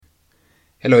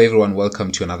Hello everyone,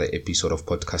 welcome to another episode of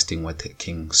Podcasting with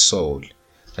King Soul.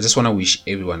 I just want to wish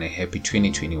everyone a happy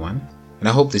 2021 and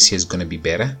I hope this year is going to be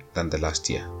better than the last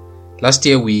year. Last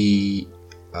year we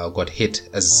got hit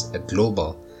as a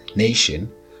global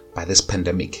nation by this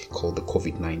pandemic called the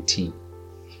COVID-19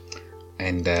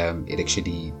 and it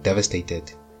actually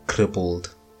devastated,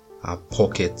 crippled our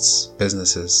pockets,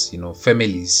 businesses,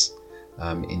 families,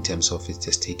 in terms of it's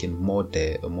just taken more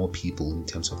people in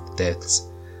terms of deaths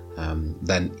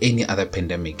than any other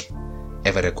pandemic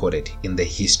ever recorded in the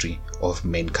history of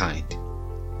mankind.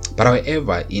 But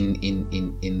however, in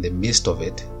the midst of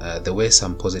it, there were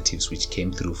some positives which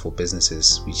came through for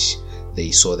businesses, which they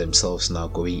saw themselves now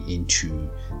going into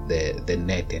the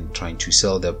net and trying to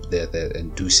sell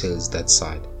and do sales that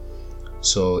side.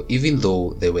 So even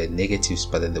though there were negatives,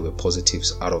 but then there were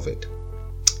positives out of it.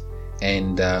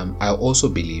 And I also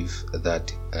believe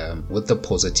that with the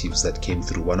positives that came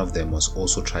through, one of them was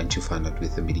also trying to find out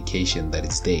with the medication that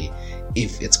is there,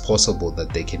 if it's possible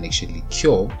that they can actually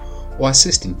cure or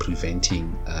assist in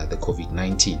preventing the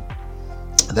COVID-19.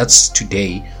 That's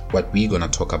today what we're going to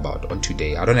talk about on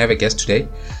today. I don't have a guest today.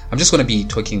 I'm just going to be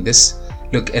talking this.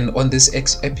 Look, and on this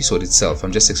episode itself,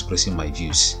 I'm just expressing my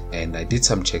views. And I did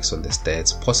some checks on the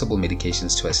stats, possible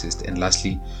medications to assist. And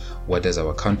lastly, what does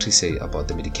our country say about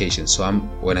the medication? So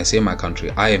when I say my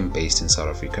country, I am based in South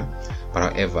Africa.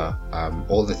 But however,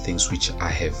 all the things which I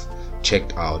have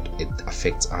checked out, it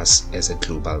affects us as a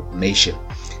global nation.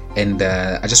 And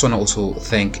I just want to also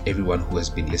thank everyone who has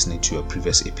been listening to your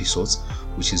previous episodes,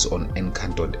 which is on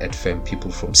Encan.fm. People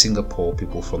from Singapore,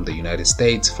 people from the United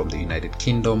States, from the United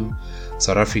Kingdom,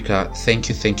 South Africa. Thank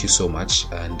you so much.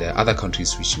 And other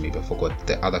countries which maybe I forgot,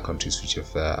 the other countries which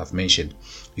I've mentioned.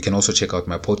 You can also check out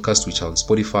my podcast, which are on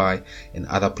Spotify and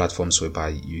other platforms whereby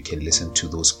you can listen to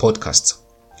those podcasts.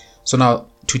 So now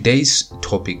today's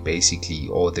topic basically,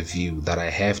 or the view that I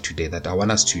have today that I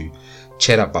want us to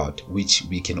chat about, which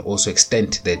we can also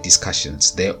extend the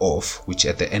discussions thereof, which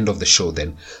at the end of the show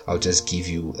then I'll just give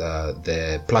you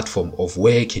the platform of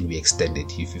where can we extend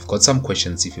it. If you've got some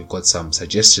questions, if you've got some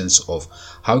suggestions of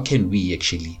how can we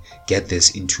actually get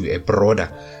this into a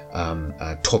broader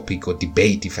topic or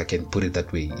debate, if I can put it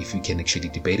that way, if you can actually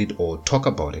debate it or talk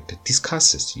about it,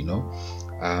 discuss it,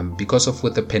 because of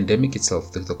with the pandemic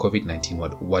itself, the COVID-19,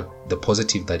 what the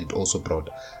positive that it also brought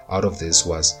out of this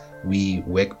was we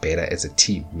work better as a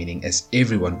team, meaning as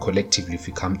everyone collectively, if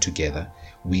we come together,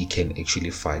 we can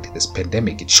actually fight this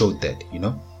pandemic. It showed that,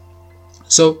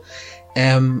 So,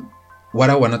 what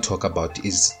I want to talk about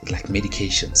is like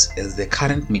medications, as the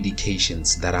current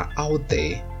medications that are out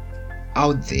there,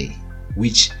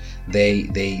 which they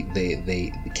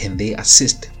can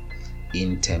assist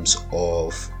in terms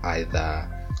of either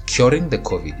curing the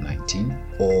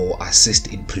COVID-19 or assist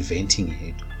in preventing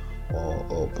it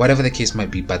or whatever the case might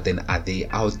be, but then are they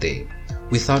out there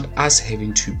without us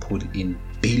having to put in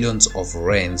billions of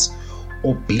rands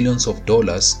or billions of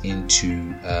dollars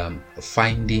into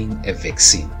finding a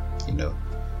vaccine,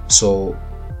 So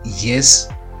yes,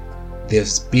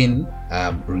 there's been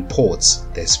reports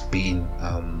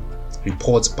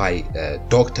by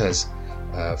doctors,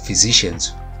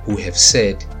 physicians who have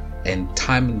said and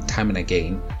time and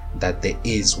again that there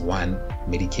is one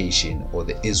medication, or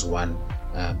there is one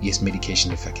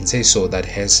medication, if I can say so, that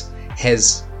has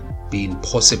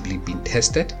possibly been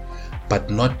tested, but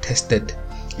not tested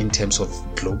in terms of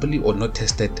globally, or not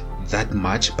tested that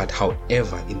much, but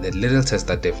however in the little tests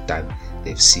that they've done,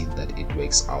 they've seen that it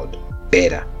works out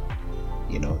better.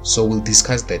 So we'll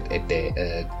discuss that at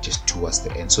the just towards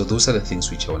the end. So those are the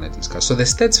things which I want to discuss. So the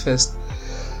stats first,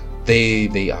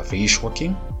 they are very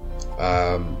shocking.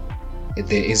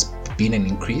 There has been an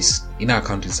increase in our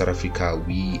country, South Africa.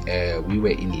 We were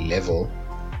in level,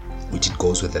 which it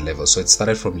goes with the level. So it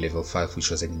started from level 5, which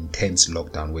was an intense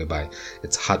lockdown, whereby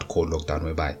it's hardcore lockdown,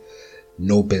 whereby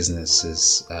no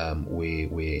businesses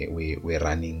were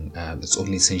running. It's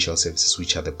only essential services,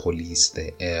 which are the police,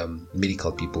 the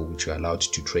medical people, which were allowed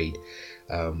to trade,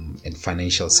 and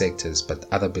financial sectors, but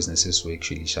other businesses were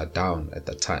actually shut down at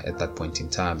that point in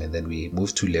time. And then we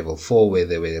moved to level 4, where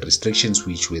there were restrictions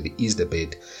which were eased a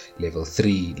bit. Level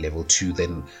 3, level 2.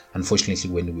 Then unfortunately,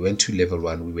 when we went to level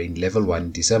 1, we were in level 1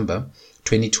 in December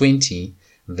 2020.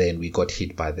 Then we got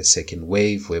hit by the second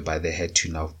wave, whereby they had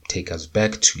to now take us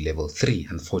back to level 3,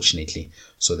 unfortunately.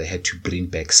 So they had to bring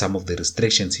back some of the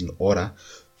restrictions in order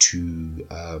to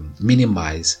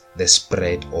minimize the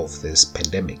spread of this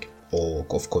pandemic or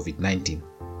of COVID-19.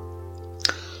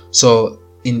 So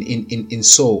in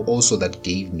so also that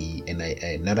gave me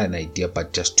not an idea,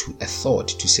 but just a thought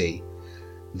to say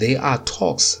there are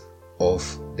talks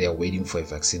of they are waiting for a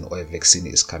vaccine, or a vaccine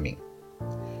is coming.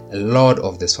 a lot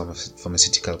of these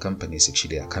pharmaceutical companies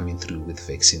actually are coming through with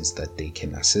vaccines that they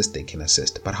can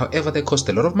assist. But however, they cost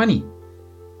a lot of money.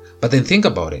 But then think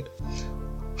about it.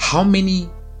 How many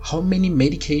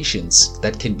medications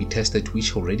that can be tested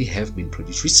which already have been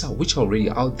produced, which are already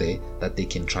out there that they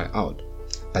can try out,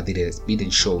 but it has been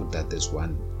shown that there's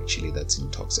one actually that's in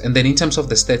talks. And then in terms of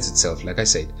the stats itself, like I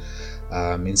said,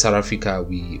 in South Africa,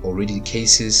 we already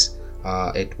cases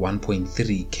are at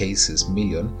 1.3 cases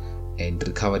million, and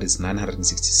recovered is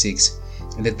 966,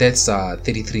 and the deaths are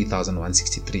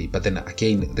 33,163. But then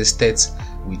again, the stats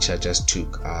which I just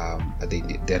took,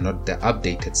 they're not the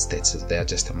updated stats, they are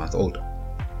just a month old.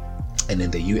 And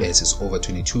in the US, it's over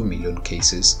 22 million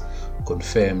cases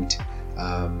confirmed.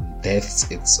 Deaths,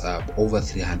 it's over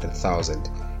 300,000.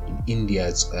 In India,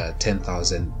 it's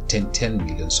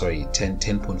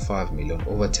 10.5 million,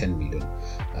 over 10 million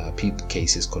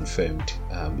cases confirmed.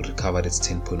 Recovered, it's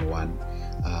 10.1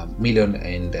 million,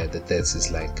 and the deaths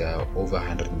is like over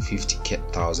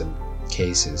 150,000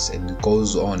 cases, and it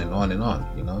goes on and on and on,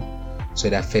 So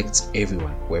it affects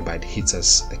everyone, whereby it hits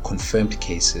us. The confirmed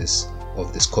cases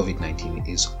of this COVID-19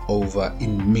 is over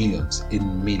in millions,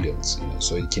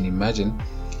 So you can imagine,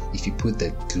 if you put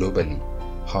that globally,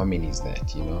 how many is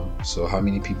that, So how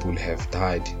many people have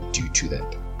died due to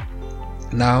that?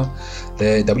 Now,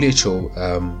 the WHO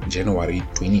January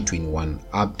 2021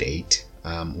 update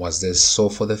was this. So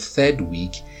for the third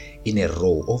week in a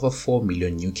row, over 4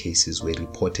 million new cases were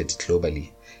reported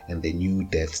globally, and the new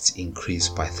deaths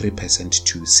increased by 3%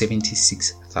 to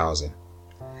 76,000.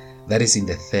 That is in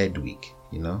the third week,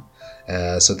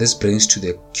 So this brings to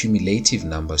the cumulative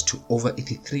numbers to over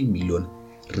 83 million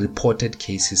reported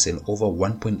cases and over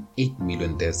 1.8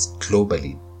 million deaths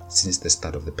globally since the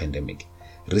start of the pandemic.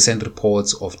 Recent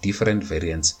reports of different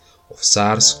variants of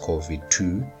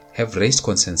SARS-CoV-2 have raised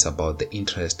concerns about the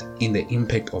interest in the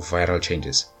impact of viral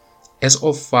changes. As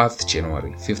of 5th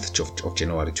of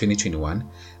January 2021,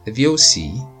 the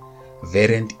VOC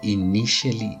variant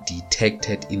initially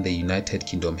detected in the United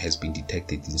Kingdom has been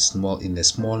detected in a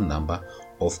small number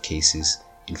of cases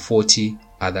in 40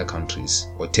 other countries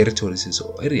or territories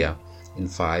or area in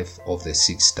 5 of the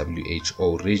 6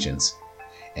 WHO regions,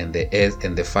 and the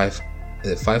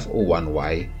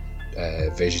 501Y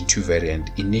version 2 variant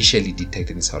initially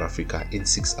detected in South Africa in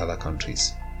 6 other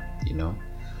countries,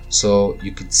 So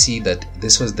you could see that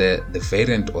this was the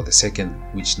variant, or the second,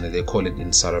 which they call it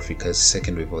in South Africa's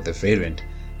second wave of the variant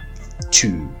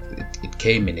 2. It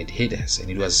came and it hit us, and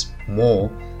it was more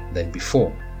than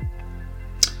before.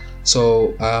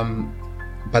 So,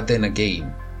 but then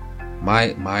again,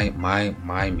 my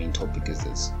main topic is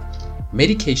this: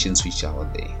 medications which are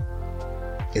out there,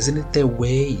 isn't it the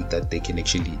way that they can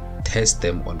actually test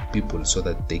them on people so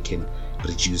that they can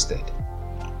reduce that,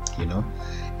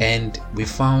 And we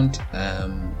found,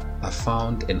 I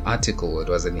found an article. It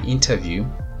was an interview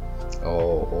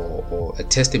or a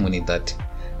testimony that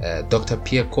Dr.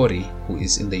 Pierre Kory, who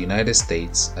is in the United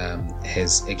States,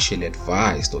 has actually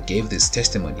advised or gave this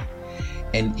testimony.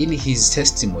 And in his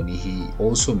testimony, he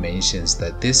also mentions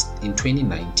that this in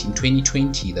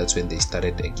 2020, that's when they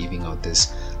started giving out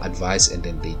this advice, and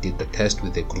then they did the test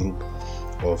with a group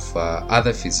of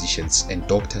other physicians and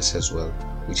doctors as well,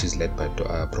 which is led by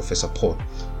Professor Paul,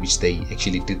 which they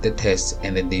actually did the test,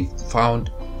 and then they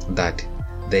found that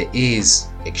there is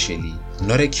actually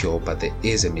not a cure, but there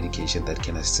is a medication that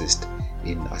can assist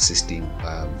in assisting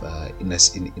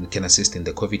can assist in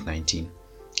the COVID-19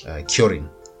 curing,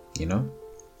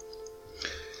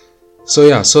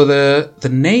 So the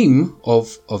name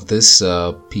of this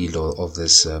pill or of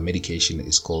this medication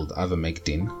is called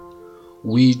ivermectin,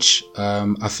 which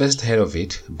I first heard of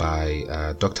it by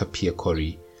Dr. Pierre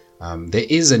Kory. There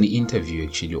is an interview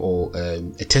actually, or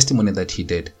a testimony that he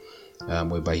did,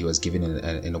 whereby he was given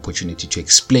an opportunity to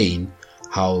explain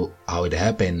how it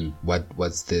happened,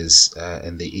 what's this,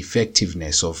 and the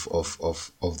effectiveness of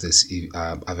this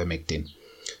ivermectin.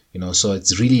 So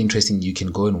it's really interesting. You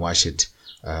can go and watch it.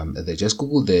 They just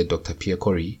Google the Dr. Pierre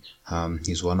Kory.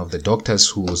 He's one of the doctors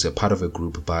who was a part of a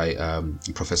group by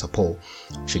Professor Paul,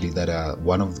 actually, that are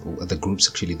one of the groups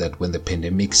actually that when the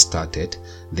pandemic started,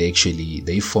 they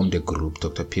formed a group.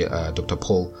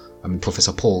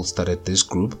 Professor Paul started this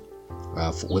group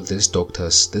with these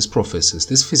doctors, these professors,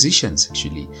 these physicians,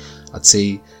 actually. I'd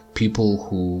say people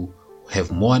who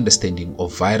have more understanding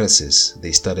of viruses.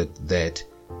 They started that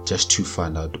just to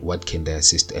find out what can they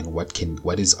assist and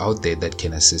what is out there that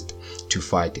can assist to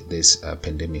fight this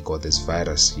pandemic or this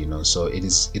virus. So it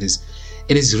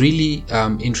is really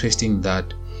interesting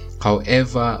that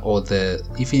However, or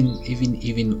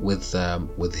even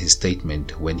with his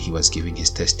statement when he was giving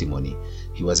his testimony,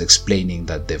 he was explaining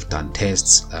that they've done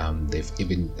tests. They've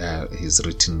even he's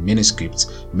written manuscripts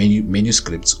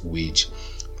which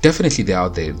definitely they're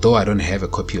out there. Though I don't have a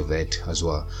copy of that as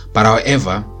well. But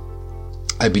however,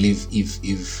 I believe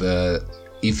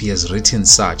if he has written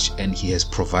such and he has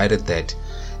provided that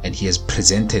and he has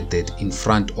presented that in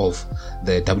front of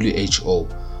the WHO,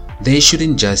 they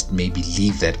shouldn't just maybe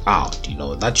leave that out.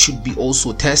 That should be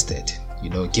also tested.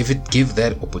 Give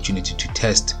that opportunity to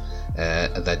test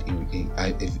that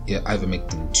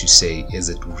ivermectin, to say, is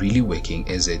it really working?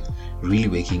 Is it really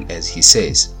working as he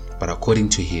says? But according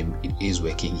to him, it is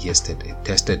working. He has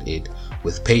tested it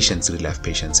with patients, real life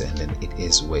patients, and then it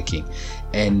is working.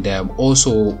 And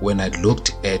also, when I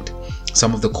looked at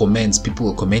some of the comments, people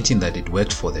were commenting that it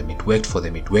worked for them,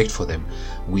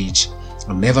 which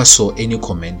I never saw any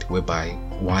comment whereby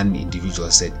one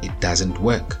individual said it doesn't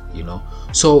work.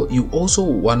 So you also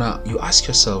you ask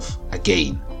yourself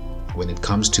again, when it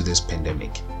comes to this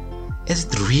pandemic, is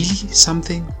it really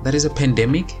something that is a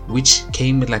pandemic which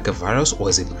came like a virus, or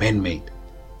is it man-made?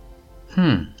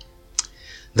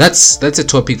 That's a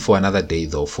topic for another day,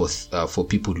 though, for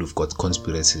people who've got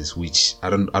conspiracies, which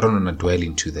I don't want to dwell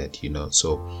into that,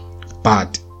 So,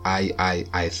 but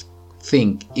I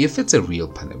think if it's a real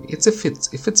pandemic, if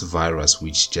it's a virus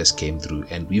which just came through,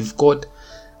 and we've got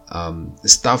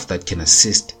stuff that can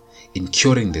assist in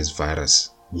curing this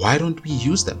virus, why don't we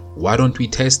use them? Why don't we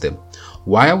test them?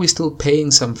 Why are we still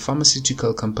paying some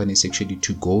pharmaceutical companies actually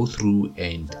to go through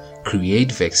and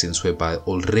create vaccines whereby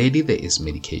already there is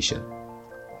medication?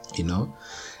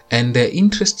 And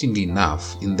interestingly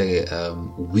enough, in the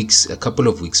a couple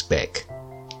of weeks back,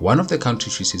 one of the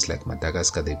countries, which is like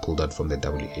Madagascar, they pulled out from the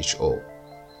WHO.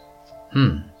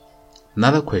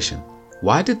 Another question: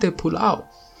 why did they pull out?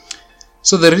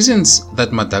 So the reasons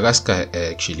that Madagascar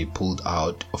actually pulled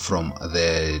out from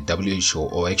the WHO,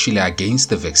 or actually against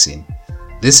the vaccine,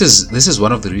 this is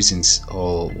one of the reasons,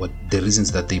 or what the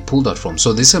reasons that they pulled out from.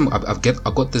 So this I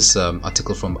got this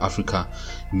article from Africa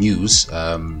News,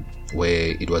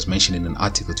 where it was mentioned in an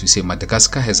article to say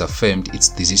Madagascar has affirmed its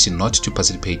decision not to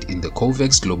participate in the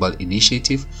COVAX Global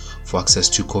Initiative for access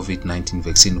to COVID-19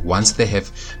 vaccine once they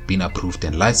have been approved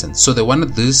and licensed. So they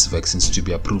wanted these vaccines to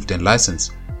be approved and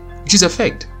licensed, which is a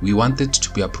fact. We want it to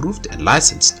be approved and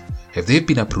licensed. Have they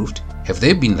been approved? Have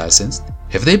they been licensed?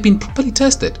 Have they been properly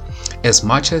tested? As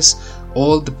much as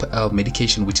all the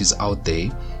medication which is out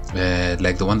there,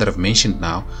 like the one that I've mentioned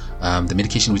now, the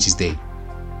medication which is there,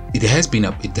 it has been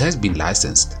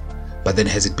licensed, but then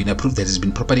has it been approved? That has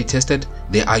been properly tested?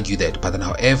 They argue that. But then,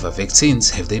 however, vaccines,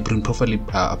 have they been properly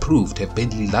approved? Have they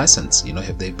been licensed?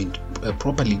 Have they been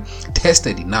properly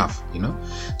tested enough?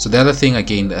 So the other thing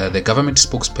again, the government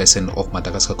spokesperson of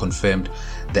Madagascar confirmed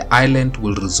the island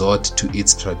will resort to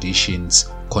its traditions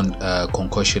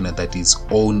concoction that its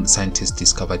own scientists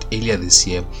discovered earlier this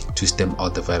year to stem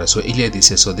out the virus. So earlier this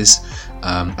year, so this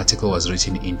article was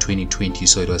written in 2020,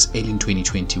 so it was early in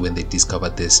 2020 when they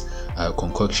discovered this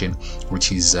concoction,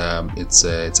 which is it's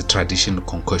a traditional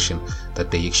concoction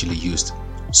that they actually used.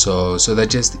 So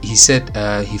that he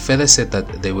further said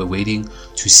that they were waiting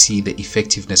to see the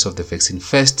effectiveness of the vaccine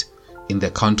first in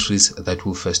the countries that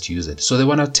will first use it. So they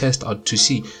want to test out to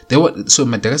see. So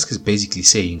Madagascar is basically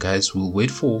saying, guys, we'll wait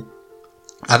for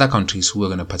other countries who are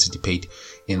going to participate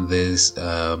in this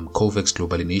COVAX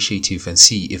Global Initiative and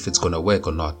see if it's going to work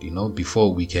or not,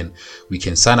 before we can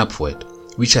sign up for it,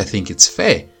 which I think it's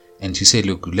fair. And to say,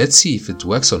 look, let's see if it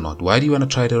works or not. Why do you want to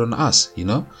try it on us?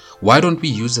 Why don't we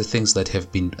use the things that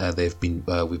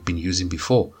we've been using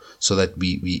before, so that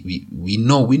we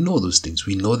know those things.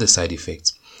 We know the side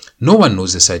effects. No one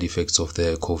knows the side effects of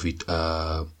the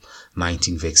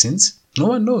COVID-19 vaccines. No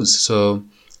one knows. So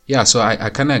yeah, so I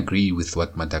kind of agree with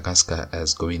what Madagascar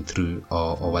is going through,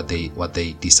 or what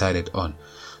they decided on.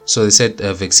 So they said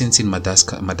vaccines in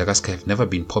Madagascar have never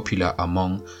been popular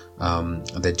among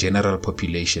the general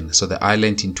population. So the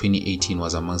island in 2018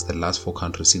 was amongst the last 4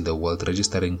 countries in the world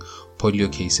registering polio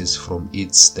cases from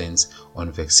its stance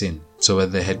on vaccine. So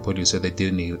when they had polio, so they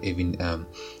didn't even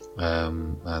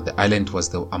the island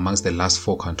was amongst the last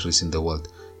 4 countries in the world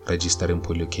registering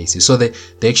polio cases. So they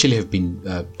actually have been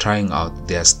trying out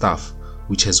their stuff,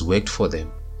 which has worked for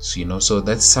them. So, so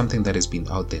that's something that has been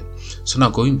out there. So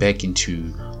now going back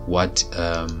into what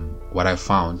I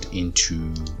found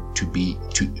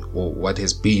or what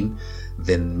has been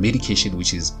the medication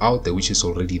which is out there, which is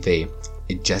already there.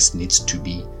 It just needs to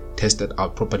be tested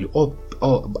out properly,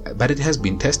 but it has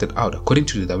been tested out according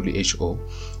to the WHO.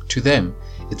 To them,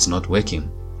 it's not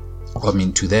working.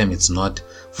 to them, it's not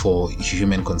for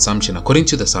human consumption. According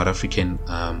to the South African,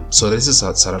 so this is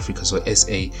South Africa, so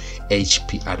SAHPRA,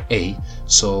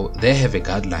 so they have a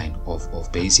guideline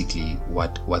of basically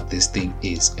what this thing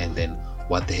is, and then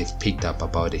what they have picked up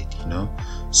about it,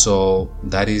 so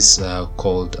that is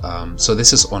called, so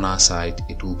this is on our side,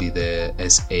 it will be the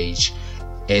SAHPRA,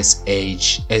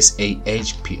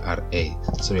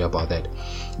 sorry about that.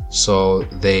 So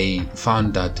they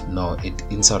found that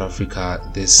in South Africa,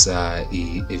 this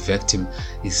Vectim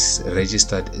is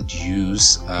registered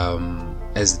use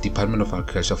as the Department of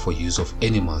Agriculture for use of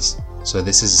animals. So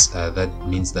this is that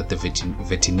means that the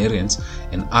veterinarians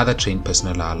and other trained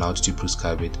personnel are allowed to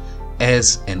prescribe it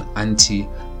as an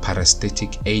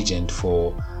anti-parasitic agent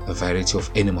for a variety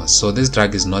of animals. So this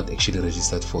drug is not actually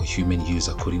registered for human use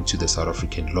according to the South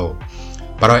African law.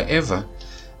 But however,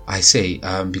 I say,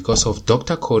 because of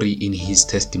Dr. Corey in his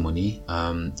testimony,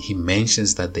 he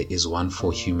mentions that there is one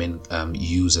for human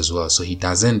use as well. So he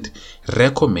doesn't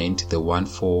recommend the one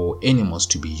for animals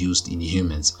to be used in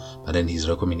humans, but then he's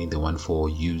recommending the one for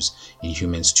use in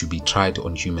humans to be tried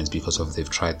on humans because of they've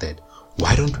tried that.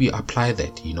 Why don't we apply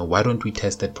that? Why don't we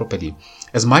test that properly?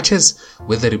 As much as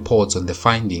with the reports on the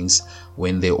findings,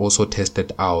 when they also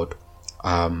tested out,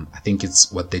 I think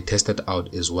it's what they tested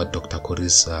out is what Dr.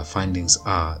 Corey's findings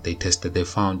are. They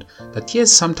found that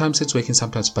yes, sometimes it's working,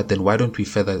 sometimes, but then why don't we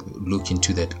further look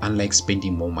into that? Unlike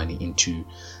spending more money into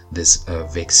this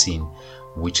vaccine,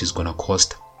 which is going to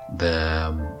cost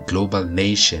the global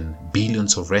nation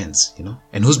billions of rands,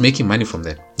 and who's making money from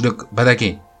that? Look, but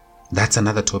again, that's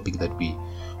another topic that we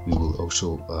will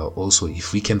also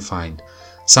if we can find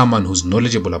someone who's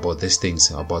knowledgeable about these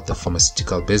things, about the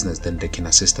pharmaceutical business, then they can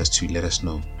assist us to let us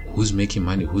know who's making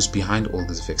money, who's behind all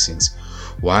these vaccines,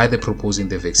 why are they proposing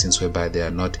the vaccines whereby they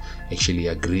are not actually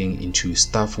agreeing into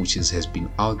stuff which has been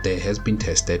out there, has been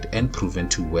tested and proven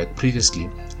to work previously,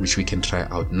 which we can try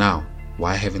out now.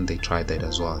 Why haven't they tried that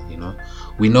as well?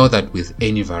 We know that with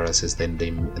any viruses, then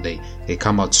they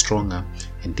come out stronger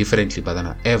and differently, but then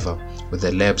however with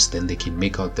the labs, then they can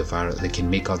make out the virus, they can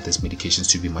make out these medications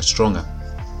to be much stronger.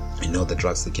 The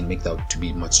drugs, they can make that to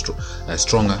be much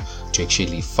stronger to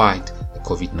actually fight the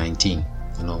COVID-19.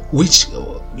 Which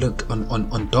look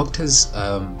on Dr.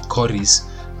 Corey's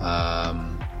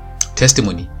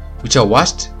testimony, which I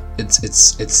watched,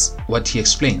 it's what he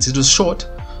explains. It was short,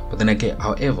 but then again,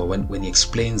 however, when he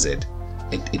explains it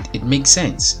makes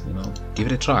sense. Give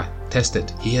it a try, test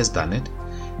it. He has done it,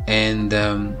 and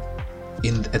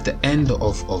at the end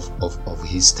of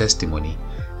his testimony,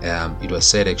 it was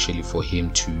said actually for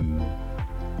him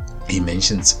he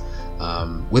mentions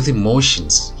with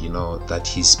emotions, that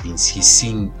he's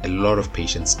seen a lot of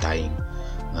patients dying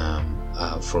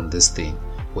from this thing,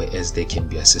 whereas they can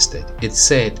be assisted. It's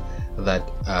said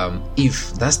that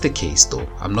if that's the case, though,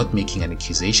 I'm not making any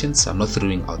accusations, I'm not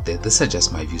throwing out there, these are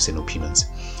just my views and opinions.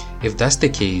 If that's the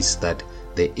case, that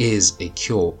there is a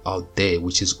cure out there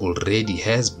which is already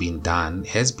has been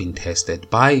tested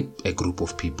by a group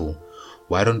of people,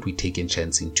 why don't we take a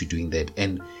chance into doing that?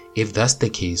 And if that's the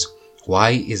case,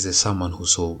 why is there someone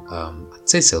who's so I'd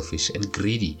say selfish and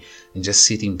greedy and just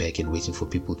sitting back and waiting for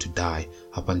people to die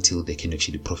up until they can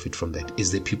actually profit from that?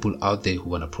 Is there people out there who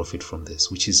want to profit from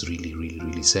this, which is really, really,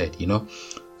 really sad,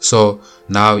 So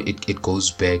now it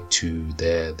goes back to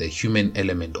the human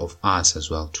element of us as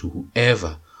well, to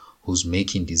whoever who's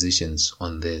making decisions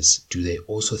on this. Do they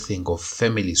also think of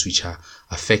families which are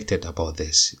affected about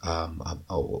this,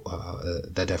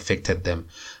 that affected them,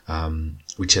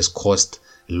 which has caused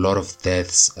a lot of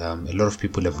deaths? A lot of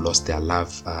people have lost their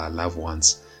loved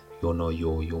ones.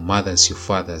 Your mothers, your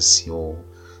fathers, your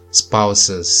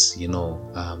spouses,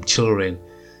 children.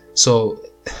 So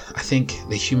I think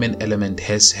the human element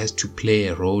has to play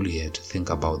a role here to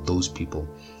think about those people.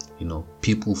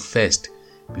 People first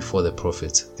before the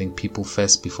profits. I think people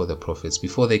first before the profits,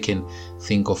 before they can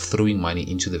think of throwing money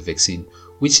into the vaccine,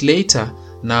 which later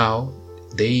now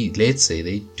let's say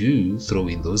they do throw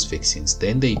in those vaccines,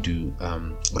 then they do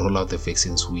roll out the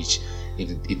vaccines, which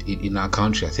in our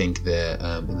country, I think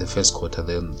in the first quarter,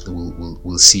 then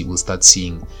we'll start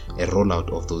seeing a rollout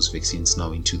of those vaccines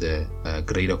now into the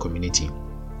greater community.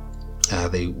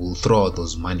 They will throw out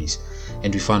those monies,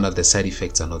 and we found out the side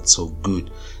effects are not so good.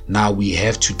 Now we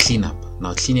have to clean up.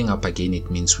 Now cleaning up again,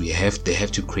 it means they have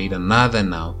to create another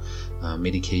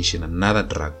medication, another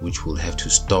drug, which will have to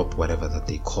stop whatever that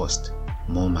they cost,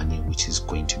 more money which is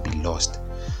going to be lost.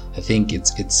 I think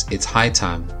it's high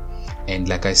time. And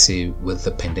like I say, with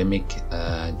the pandemic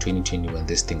 2020, when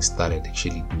this thing started,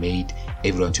 actually made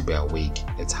everyone to be awake.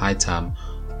 It's high time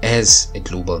as a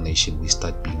global nation, we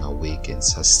start being awake and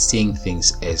start seeing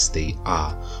things as they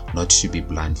are, not to be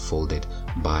blindfolded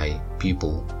by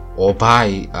people or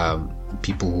by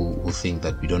people who think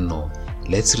that we don't know.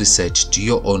 Let's research, do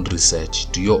your own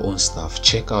research, do your own stuff,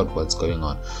 check out what's going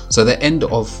on. So at the end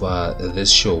of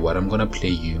this show, what I'm going to play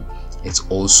you, it's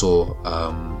also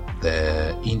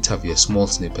the interview, a small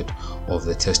snippet of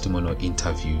the testimonial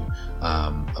interview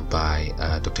by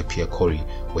Dr. Pierre Kory,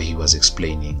 where he was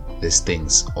explaining these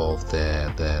things of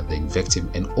the invective,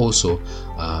 and also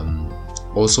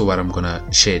what I'm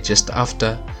gonna share just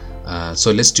after.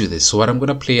 So let's do this. So what I'm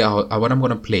gonna play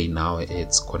now,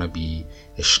 it's gonna be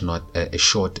a short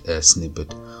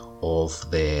snippet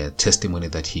of the testimony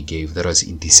that he gave. That was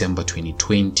in December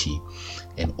 2020,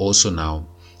 and also now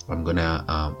I'm gonna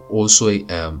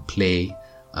play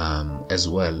as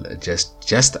well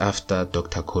just after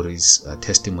Dr. Kory's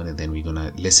testimony. Then we're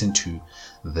gonna listen to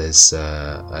this.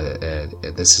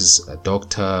 This is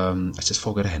Dr. I just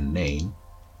forgot her name,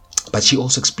 but she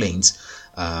also explains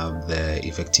the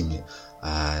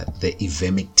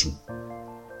ivermectin.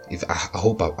 If I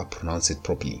hope I pronounce it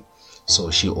properly. So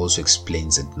she also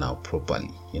explains it now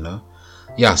properly,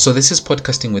 Yeah, so this is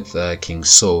Podcasting with King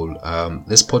Soul.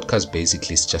 This podcast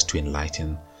basically is just to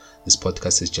enlighten. This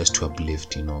podcast is just to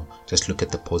uplift, just look at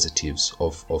the positives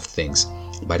of things.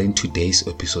 But in today's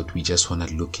episode, we just want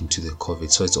to look into the COVID.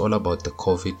 So it's all about the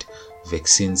COVID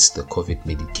vaccines, the COVID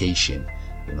medication,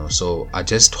 So I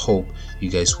just hope you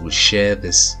guys will share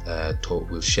this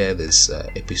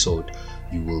episode.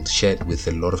 You will share it with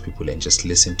a lot of people and just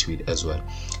listen to it as well.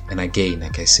 And again,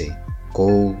 like I say,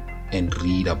 go and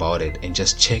read about it and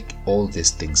just check all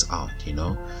these things out.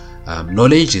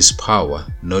 Knowledge is power.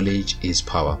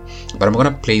 But I'm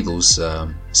gonna play those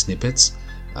snippets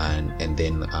and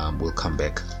then we'll come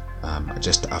back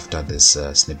just after this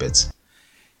snippets.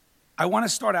 I want to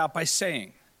start out by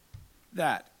saying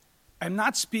that I'm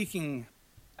not speaking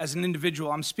as an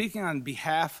individual. I'm speaking on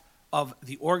behalf of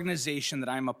the organization that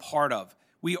I'm a part of.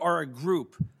 We are a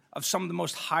group of some of the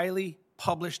most highly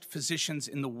published physicians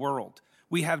in the world.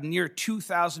 We have near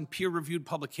 2,000 peer-reviewed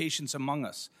publications among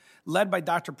us, led by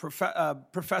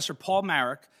Professor Paul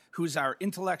Marik, who's our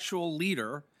intellectual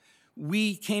leader.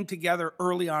 We came together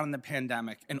early on in the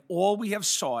pandemic, and all we have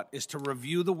sought is to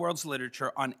review the world's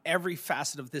literature on every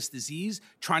facet of this disease,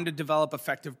 trying to develop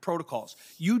effective protocols.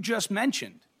 You just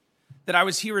mentioned that I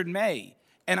was here in May,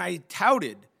 and I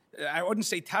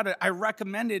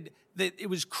recommended that it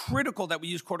was critical that we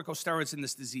use corticosteroids in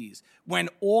this disease when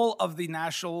all of the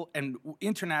national and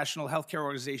international healthcare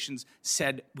organizations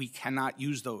said we cannot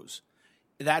use those.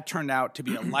 That turned out to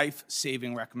be a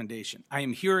life-saving recommendation. I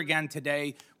am here again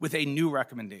today with a new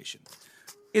recommendation.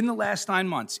 In the last 9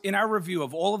 months, in our review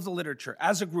of all of the literature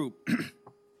as a group,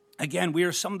 again, we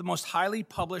are some of the most highly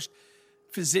published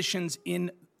physicians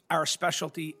in our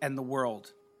specialty and the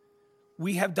world.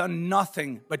 We have done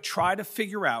nothing but try to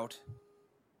figure out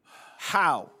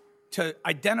how to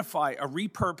identify a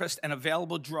repurposed and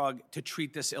available drug to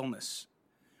treat this illness.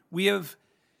 We have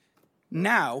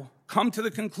now come to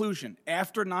the conclusion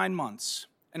after 9 months,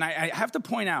 and I have to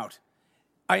point out,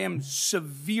 I am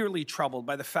severely troubled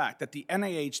by the fact that the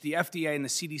NIH, the FDA, and the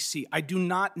CDC, I do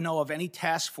not know of any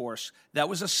task force that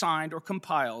was assigned or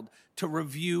compiled to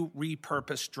review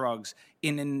repurposed drugs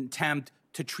in an attempt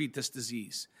to treat this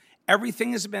disease.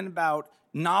 Everything has been about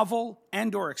novel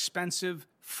and or expensive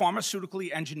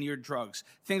pharmaceutically engineered drugs,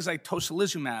 things like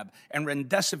tocilizumab and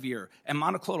remdesivir and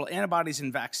monoclonal antibodies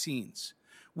and vaccines.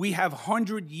 We have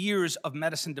 100 years of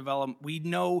medicine development. We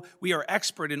know we are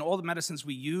expert in all the medicines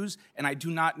we use, and I do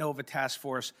not know of a task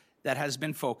force that has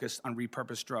been focused on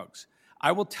repurposed drugs.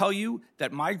 I will tell you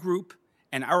that my group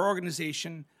and our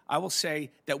organization, I will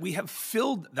say that we have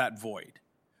filled that void.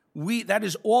 That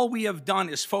is all we have done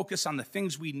is focus on the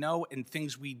things we know and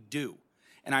things we do.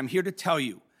 And I'm here to tell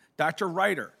you, Dr.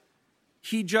 Reiter,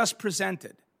 he just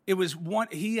presented.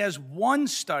 He has one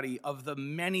study of the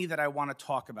many that I want to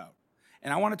talk about.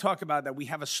 And I want to talk about that we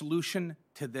have a solution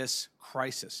to this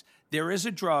crisis. There is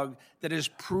a drug that is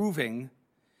proving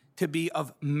to be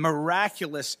of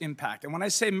miraculous impact. And when I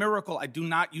say miracle, I do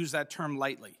not use that term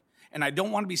lightly. And I don't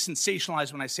want to be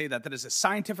sensationalized when I say that. That is a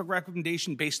scientific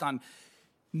recommendation based on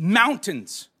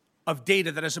mountains of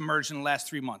data that has emerged in the last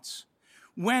 3 months.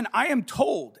 When I am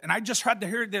told, and I just had to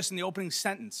hear this in the opening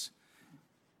sentence,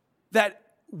 that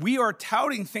we are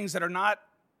touting things that are not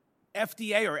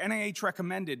FDA or NIH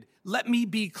recommended, let me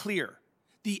be clear.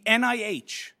 The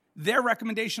NIH, their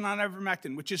recommendation on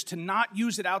ivermectin, which is to not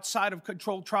use it outside of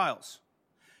controlled trials,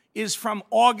 is from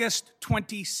August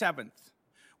 27th.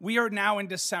 We are now in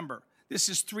December. This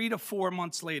is 3 to 4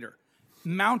 months later.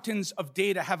 mountains of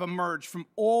data have emerged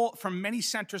from many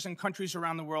centers and countries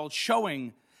around the world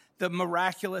showing the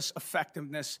miraculous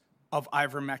effectiveness of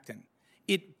ivermectin.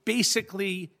 It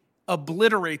basically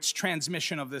obliterates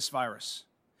transmission of this virus.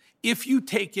 If you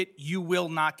take it, you will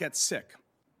not get sick.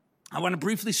 I want to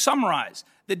briefly summarize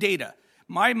the data.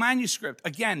 My manuscript,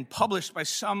 again, published by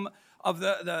some of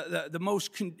the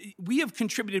most, we have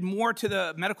contributed more to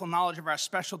the medical knowledge of our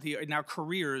specialty in our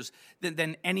careers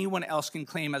than anyone else can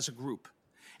claim as a group.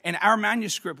 And our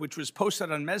manuscript, which was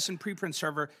posted on Medicine Preprint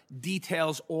Server,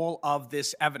 details all of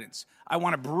this evidence. I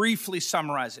want to briefly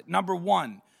summarize it. Number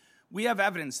one, we have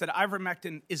evidence that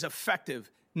ivermectin is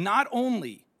effective not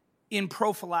only in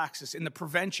prophylaxis, in the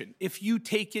prevention. If you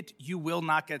take it, you will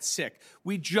not get sick.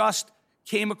 We just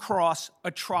came across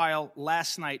a trial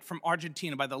last night from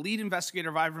Argentina by the lead investigator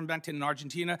of ivermectin in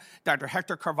Argentina, Dr.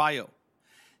 Hector Carvalho.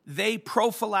 They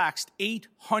prophylaxed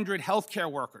 800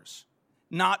 healthcare workers.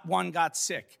 Not one got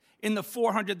sick. In the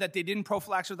 400 that they didn't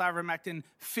prophylax with ivermectin,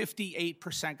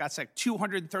 58% got sick.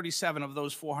 237 of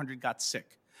those 400 got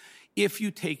sick. If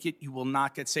you take it, you will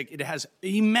not get sick. It has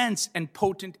immense and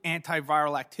potent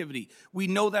antiviral activity. We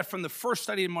know that from the first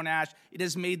study in Monash, it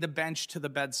has made the bench to the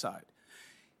bedside.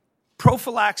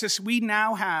 Prophylaxis, we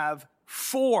now have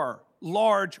 4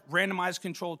 large randomized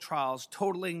controlled trials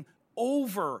totaling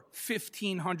over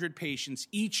 1,500 patients,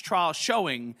 each trial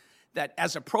showing that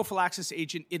as a prophylaxis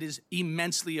agent, it is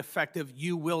immensely effective.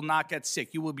 You will not get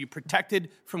sick. You will be protected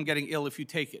from getting ill if you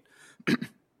take it.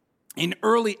 In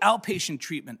early outpatient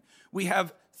treatment, we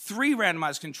have 3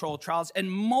 randomized controlled trials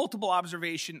and multiple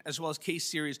observation as well as case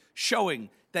series showing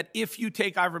that if you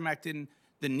take ivermectin,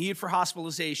 the need for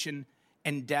hospitalization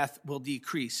and death will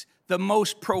decrease. The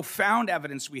most profound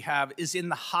evidence we have is in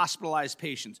the hospitalized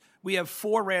patients. We have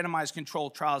 4 randomized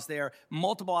controlled trials there,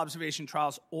 multiple observation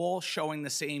trials, all showing the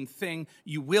same thing.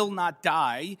 You will not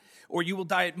die, or you will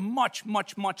die at much,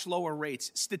 much, much lower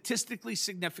rates. Statistically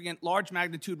significant, large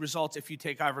magnitude results if you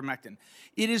take ivermectin.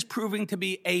 It is proving to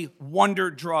be a wonder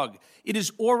drug. It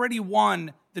has already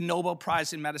won the Nobel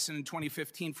Prize in Medicine in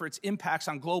 2015 for its impacts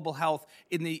on global health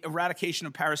in the eradication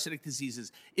of parasitic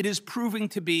diseases. It is proving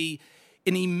to be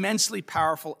an immensely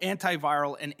powerful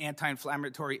antiviral and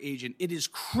anti-inflammatory agent. It is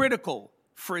critical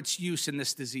for its use in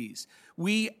this disease.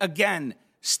 We, again,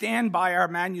 stand by our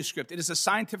manuscript. It is a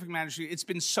scientific manuscript. It's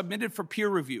been submitted for peer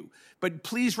review. But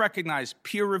please recognize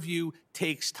peer review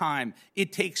takes time.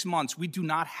 It takes months. We do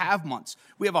not have months.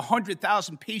 We have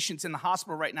 100,000 patients in the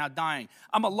hospital right now dying.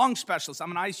 I'm a lung specialist. I'm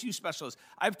an ICU specialist.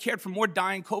 I've cared for more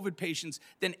dying COVID patients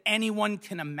than anyone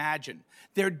can imagine.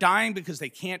 They're dying because they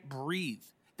can't breathe.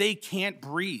 They can't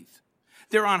breathe.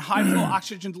 They're on high-flow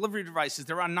oxygen delivery devices.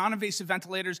 They're on non-invasive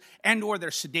ventilators, and/or they're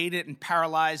sedated and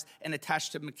paralyzed and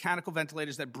attached to mechanical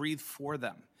ventilators that breathe for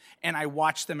them. And I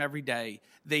watch them every day.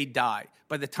 They die.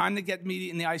 By the time they get me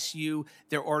in the ICU,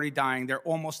 they're already dying. They're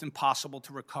almost impossible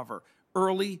to recover.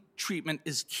 Early treatment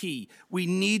is key. We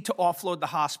need to offload the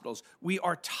hospitals. We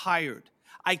are tired.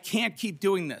 I can't keep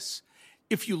doing this.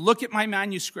 If you look at my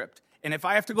manuscript, and if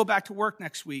I have to go back to work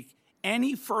next week,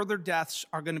 any further deaths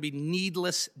are going to be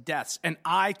needless deaths, and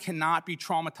I cannot be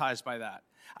traumatized by that.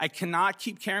 I cannot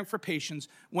keep caring for patients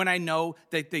when I know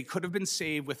that they could have been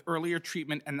saved with earlier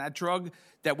treatment, and that drug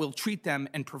that will treat them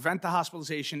and prevent the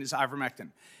hospitalization is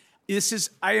ivermectin.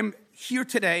 I am here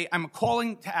today. I'm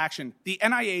calling to action. The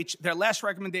NIH, their last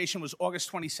recommendation was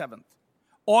August 27th.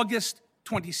 August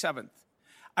 27th.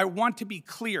 I want to be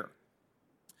clear.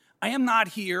 I am not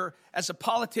here as a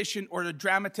politician or a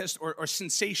dramatist or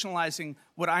sensationalizing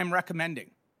what I'm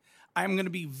recommending. I am going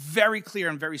to be very clear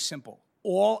and very simple.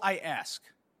 All I ask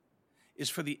is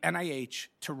for the NIH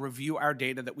to review our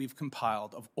data that we've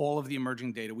compiled of all of the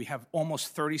emerging data. We have almost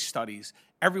 30 studies.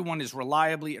 Everyone is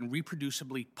reliably and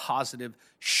reproducibly positive,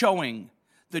 showing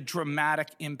the dramatic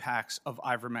impacts of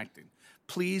ivermectin.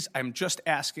 Please, I'm just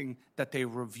asking that they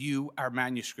review our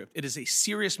manuscript. It is a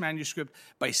serious manuscript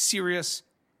by serious,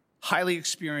 highly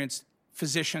experienced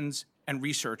physicians and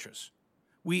researchers.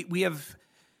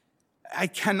 I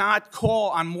cannot call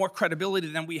on more credibility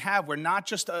than we have. We're not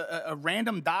just a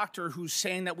random doctor who's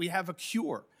saying that we have a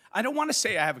cure. I don't want to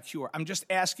say I have a cure. I'm just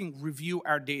asking, review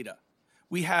our data.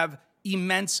 We have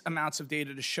immense amounts of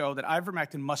data to show that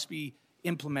ivermectin must be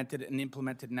implemented and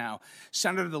implemented now.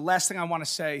 Senator, the last thing I want to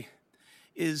say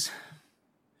is,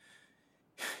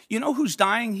 you know who's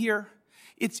dying here?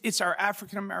 It's our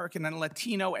African-American and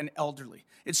Latino and elderly.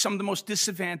 It's some of the most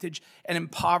disadvantaged and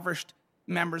impoverished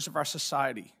members of our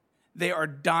society. They are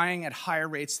dying at higher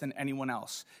rates than anyone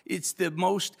else. It's the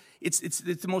most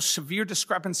severe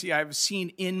discrepancy I've seen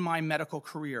in my medical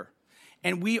career.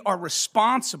 And we are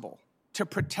responsible to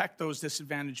protect those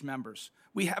disadvantaged members.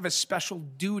 we have a special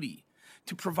duty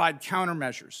to provide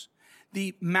countermeasures.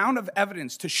 The amount of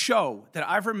evidence to show that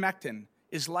ivermectin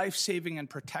is life-saving and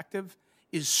protective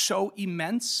is so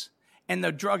immense, and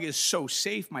the drug is so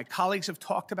safe. My colleagues have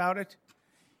talked about it.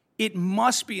 It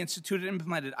must be instituted and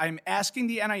implemented. I am asking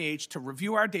the NIH to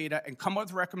review our data and come up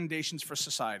with recommendations for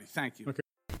society. Thank you. Okay.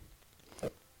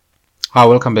 Hi,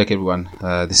 welcome back, everyone.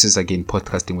 This is again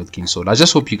Podcasting with King Soul. I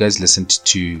just hope you guys listened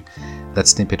to that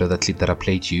snippet of that clip that I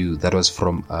played you. That was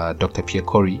from Dr. Pierre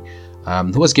Kory,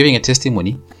 who was giving a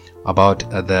testimony about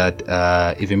that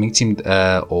ivermectin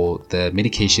or the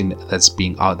medication that's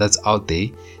out there,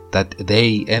 that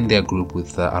they and their group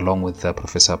with along with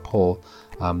Professor Paul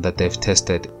that they've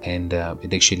tested, and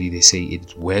it actually, they say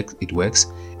it works.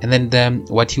 And then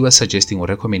what he was suggesting or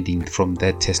recommending from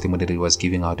that testimony that he was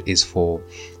giving out is for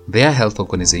their health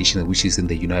organization, which is in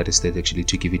the United States, actually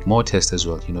to give it more tests as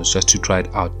well, just to try it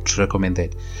out, to recommend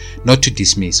that, not to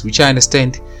dismiss, which I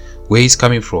understand where he's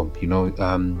coming from.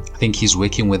 I think he's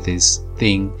working with this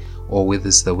thing, or with the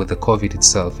COVID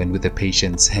itself, and with the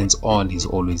patients hands on. He's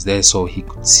always there, so he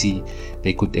could see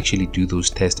they could actually do those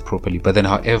tests properly. But then,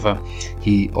 however,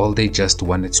 all they just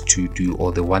wanted to do,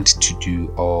 or they want to do,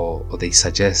 or they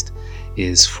suggest,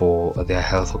 is for their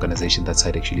health organization, that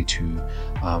side, actually to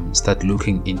start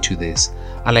looking into this.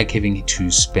 I like having to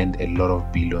spend a lot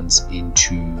of billions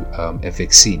into a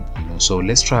vaccine. So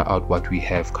let's try out what we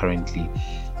have currently.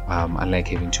 Unlike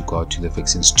having to go out to the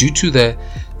vaccines, due to the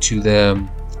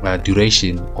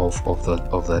duration of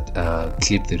that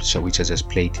clip which I just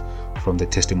played from the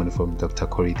testimony from Dr.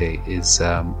 Kory, there is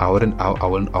I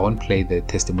won't play the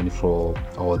testimony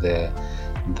or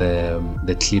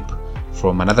the clip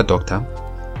from another doctor,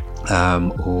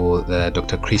 or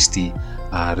Dr. Christy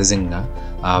Rizinger.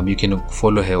 You can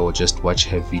follow her or just watch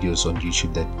her videos on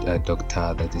YouTube.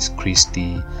 That is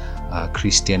Christian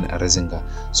Rizinger.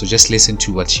 So just listen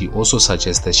to what she also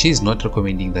suggests, that she is not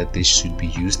recommending that this should be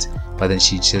used, but then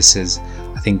she just says,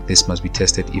 I think this must be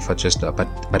tested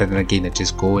but then again, I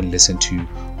just go and listen to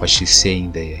what she's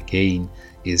saying there. Again,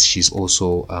 is she's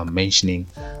also mentioning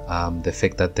the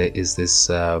fact that there is this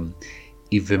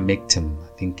ivermectin,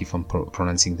 I think, if I'm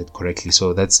pronouncing that correctly.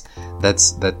 So that's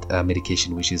that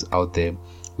medication which is out there,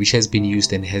 which has been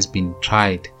used and has been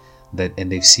tried,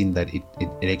 and they've seen that it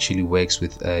actually works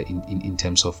with in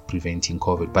terms of preventing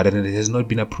COVID, but it has not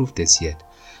been approved as yet.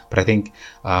 But I think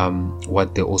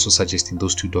what they're also suggesting,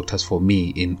 those two doctors, for me,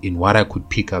 in what I could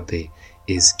pick up there,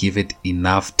 is give it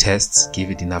enough tests, give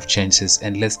it enough chances,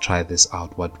 and let's try this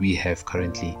out, what we have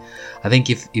currently. I think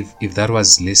if that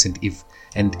was listened, if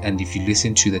you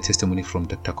listen to the testimony from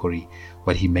Dr. Kory,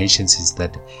 what he mentions is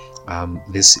that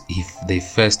if they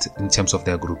first, in terms of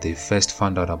their group, they first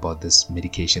found out about this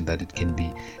medication, that it can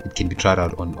be tried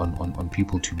out on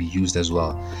people to be used as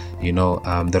well.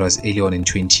 That was early on in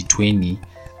 2020.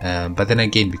 But then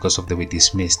again, because of the way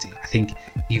dismissed, I think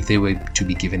if they were to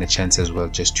be given a chance as well,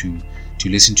 just to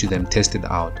listen to them, test it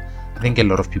out, I think a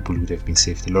lot of people would have been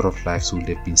saved, a lot of lives would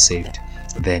have been saved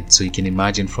then. So you can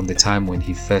imagine, from the time when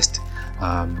he first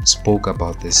spoke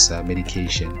about this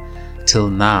medication till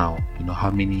now, how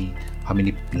many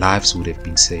lives would have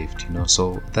been saved.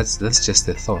 So that's just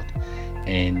the thought.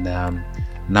 And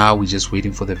now we're just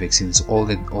waiting for the vaccines. All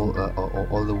the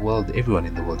world, everyone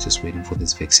in the world, just waiting for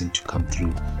this vaccine to come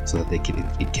through, so that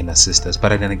it can assist us. But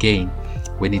then again,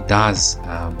 when it does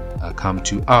come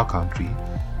to our country,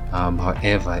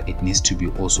 however, it needs to be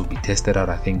tested out.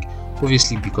 I think,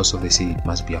 obviously, because of, they say it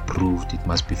must be approved, it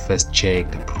must be first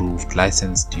checked, approved,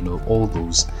 licensed, all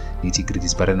those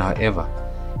nitty-gritties. But then, however,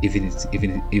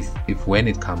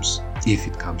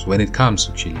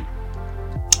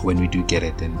 when we do get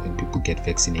it and people get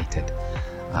vaccinated,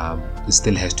 it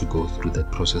still has to go through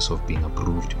that process of being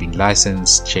approved, being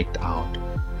licensed, checked out.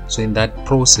 So in that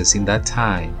process, in that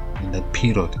time, in that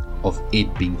period of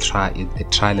it being a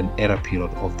trial and error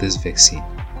period of this vaccine,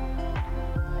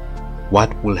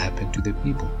 what will happen to the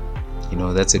people?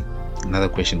 That's another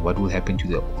question. What will happen to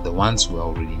the ones who are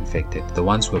already infected, the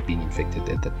ones who are being infected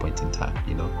at that point in time,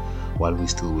 while we're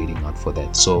still waiting out for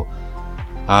that? So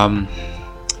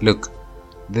look,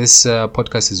 this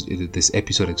podcast this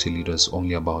episode actually was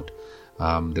only about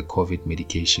the COVID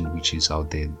medication which is out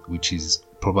there, which is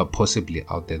possibly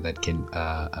out there, that can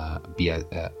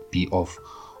be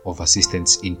of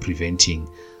assistance in preventing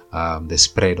the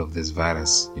spread of this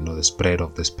virus, the spread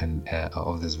of this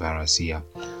virus here,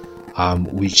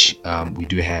 which we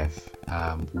do have,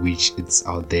 which it's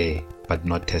out there but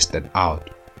not tested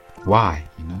out. Why?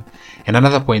 And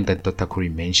another point that Dr. Kory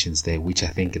mentions there, which I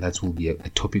think that will be a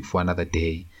topic for another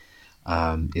day,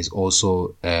 is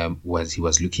also what he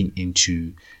was looking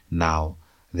into now,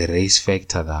 the race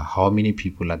factor, how many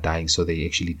people are dying. So they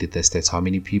actually did the stats, how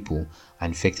many people are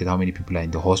infected, how many people are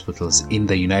in the hospitals. In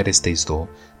the United States, though,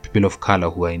 people of color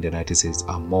who are in the United States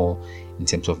are more in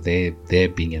terms of their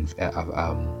being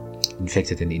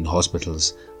infected and in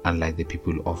hospitals, unlike the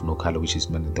people of no color, which is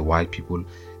the white people,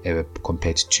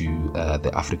 compared to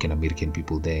the African American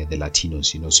people there, the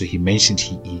Latinos, So he mentioned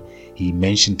he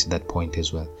mentioned that point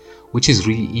as well, which is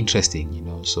really interesting,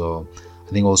 So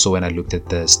I think also when I looked at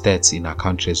the stats in our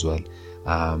country as well,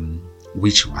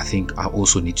 which I think I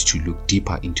also need to look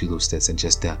deeper into those stats and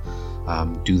just do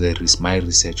my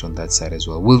research on that side as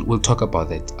well. We'll talk about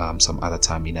that some other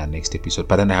time in our next episode.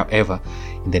 But then, however,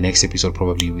 in the next episode,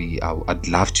 probably I'd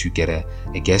love to get a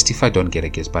guest. If I don't get a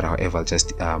guest, but however, I'll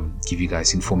just give you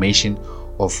guys information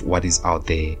of what is out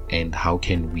there and how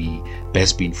can we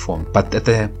best be informed. But at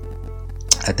the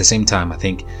same time, I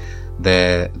think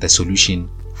the solution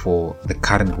for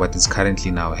what is currently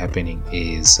now happening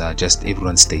is just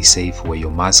everyone stay safe, wear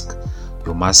your masks,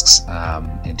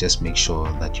 and just make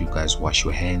sure that you guys wash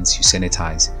your hands, you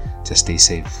sanitize, just stay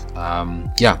safe.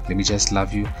 Let me just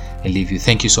love you and leave you.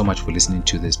 Thank you so much for listening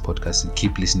to this podcast, and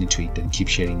keep listening to it and keep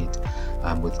sharing it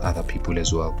with other people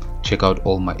as well. Check out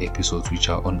all my episodes, which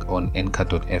are on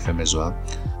Anchor.fm as well,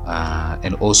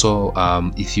 and also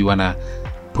if you wanna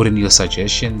put in your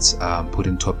suggestions, put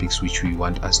in topics which we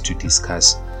want us to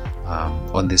discuss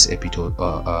on this episode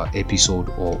or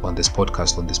on this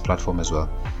podcast, on this platform as well.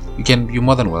 You're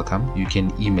more than welcome. You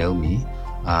can email me,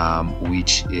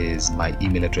 which is my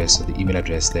email address. So the email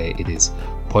address there, it is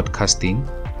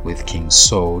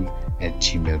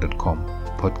podcastingwithkingsoul@gmail.com.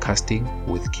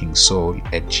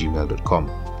 podcastingwithkingsoul@gmail.com.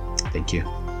 Thank you.